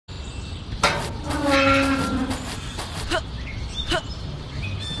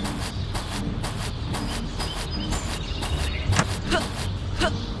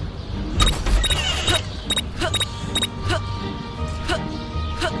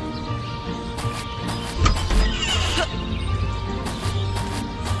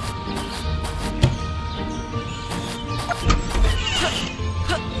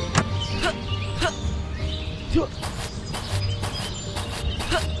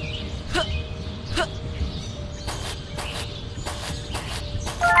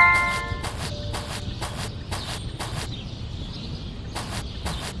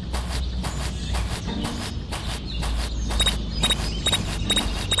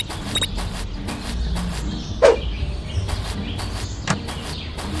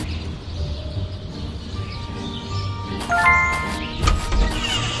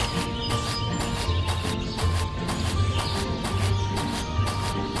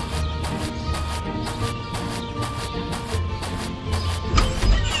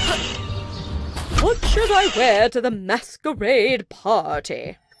should I wear to the masquerade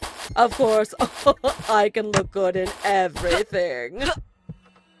party? Of course, I can look good in everything.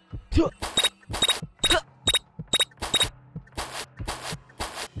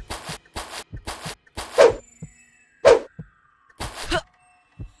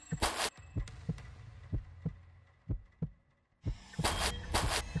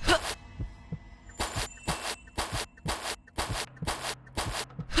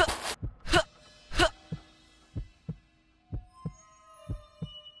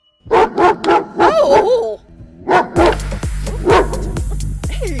 Oh!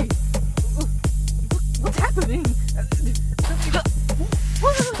 Hey! What's happening?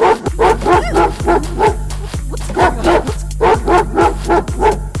 What's going on? What's going on? What's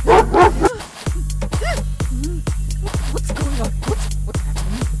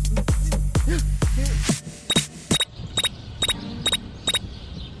happening?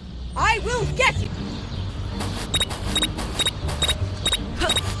 I will get you!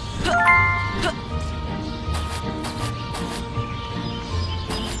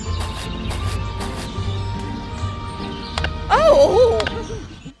 Oh!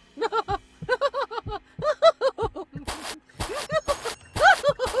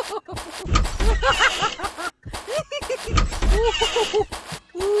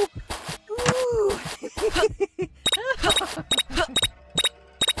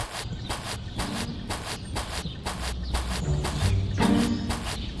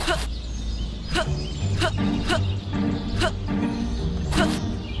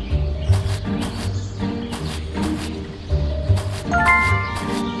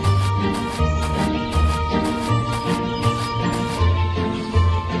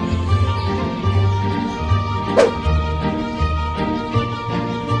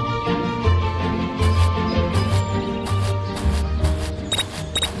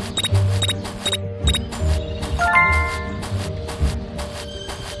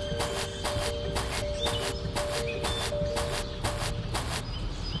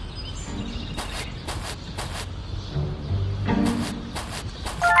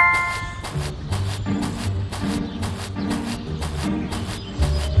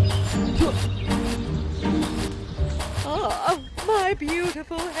 My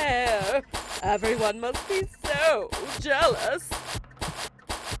beautiful hair. Everyone must be so jealous.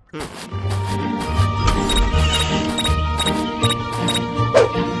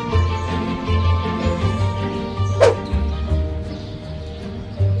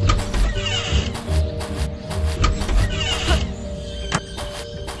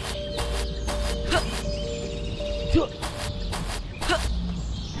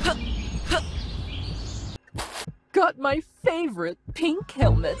 Got my favorite pink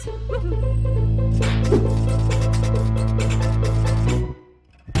helmet.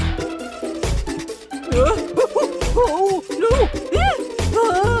 Oh no!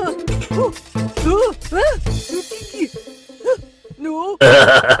 No!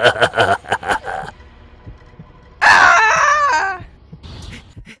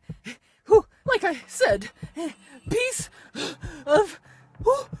 Like I said, piece of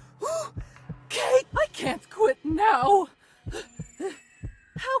cake. I can't quit now.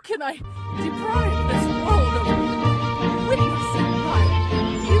 How can I deprive this world of witnessing my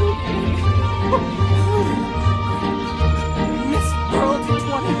beauty? Miss World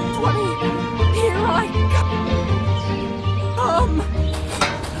 2020, here I come.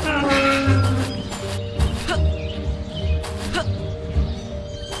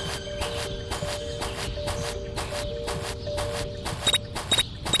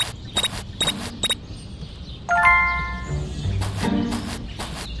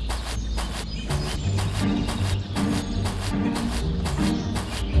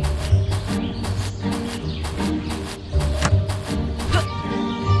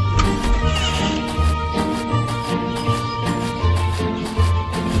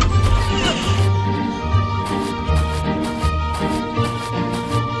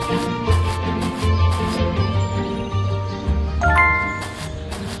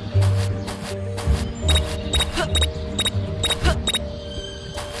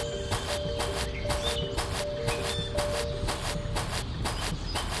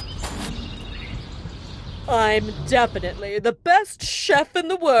 I'm definitely the best chef in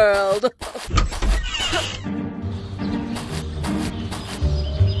the world.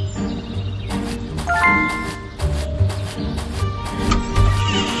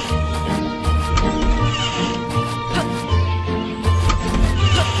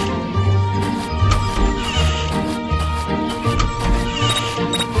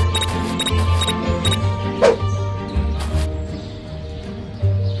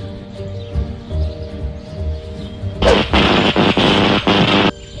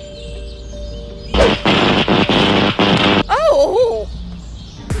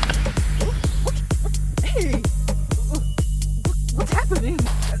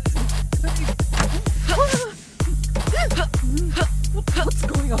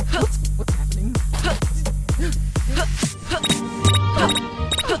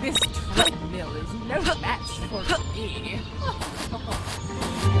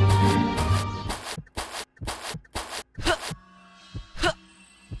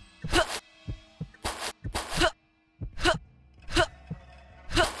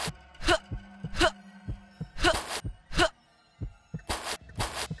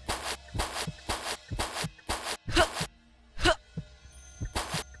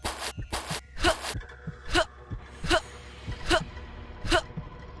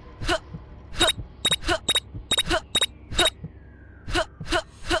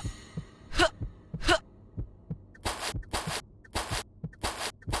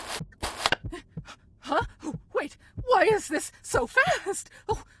 is this so fast?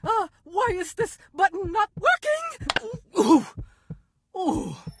 Oh, why is this button not working? Ooh.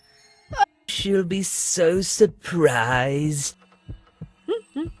 Ooh. She'll be so surprised.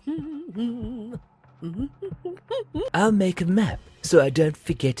 I'll make a map so I don't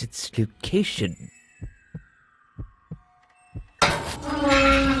forget its location.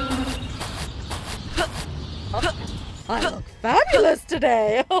 I look fabulous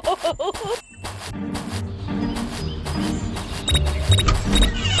today.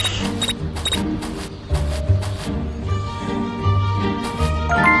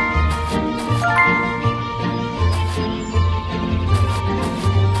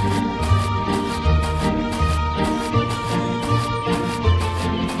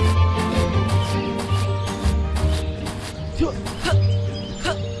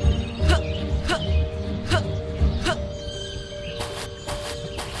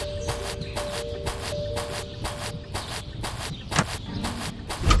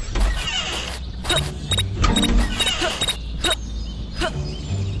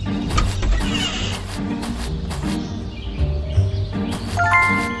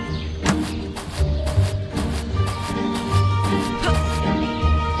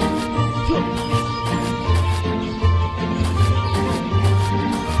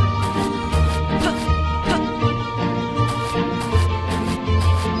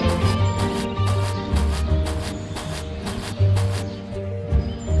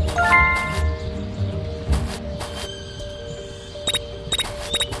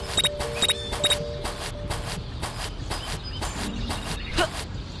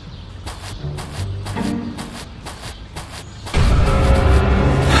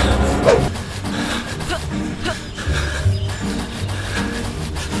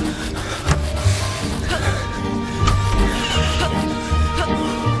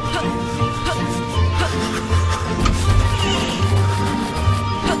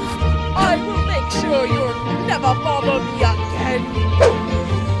 Never bother me again.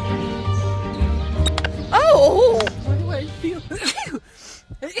 Oh! Why do I feel...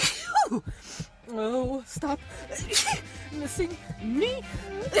 Oh, stop missing me.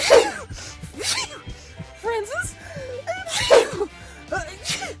 Francis?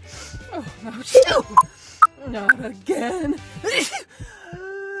 Oh, no. Not again.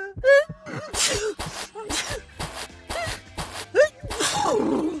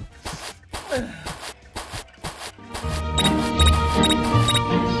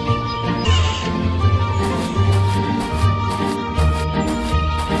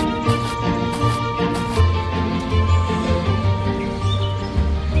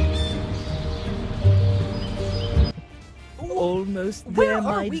 Almost there, Where are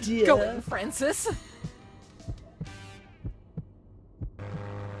my we dear. going, Francis?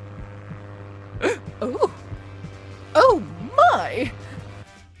 Oh. Oh, my.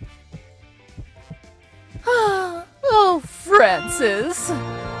 Oh, Francis.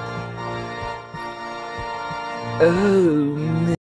 Oh,